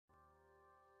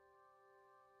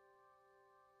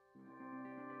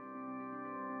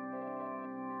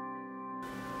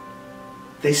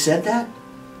They said that?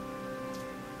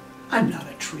 I'm not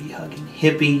a tree-hugging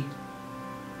hippie.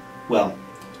 Well,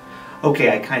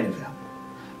 okay, I kind of am.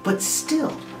 But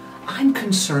still, I'm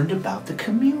concerned about the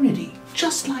community,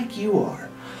 just like you are.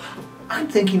 I'm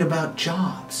thinking about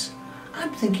jobs.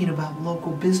 I'm thinking about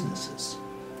local businesses.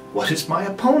 What is my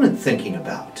opponent thinking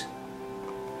about?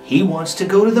 He wants to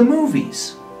go to the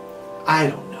movies. I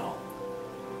don't know.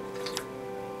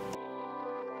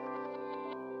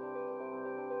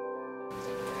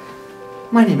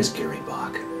 My name is Gary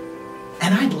Bock,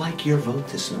 and I'd like your vote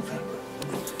this November.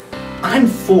 I'm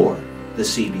for the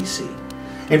CBC.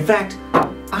 In fact,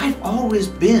 I've always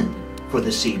been for the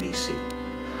CBC.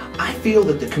 I feel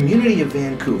that the community of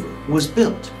Vancouver was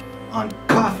built on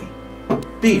coffee,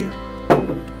 beer,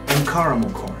 and caramel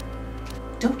corn.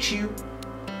 Don't you?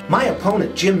 My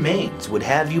opponent, Jim Maines, would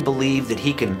have you believe that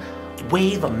he can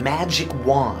wave a magic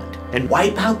wand and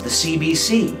wipe out the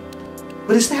CBC.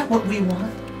 But is that what we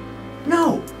want?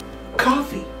 No.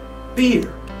 Coffee,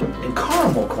 beer, and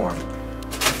caramel corn.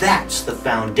 That's the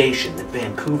foundation that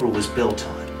Vancouver was built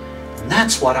on. And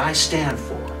that's what I stand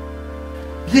for.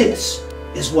 This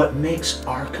is what makes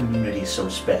our community so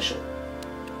special.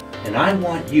 And I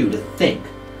want you to think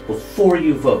before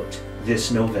you vote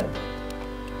this November.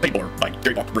 By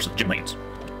Gary Bock versus Jim Maines.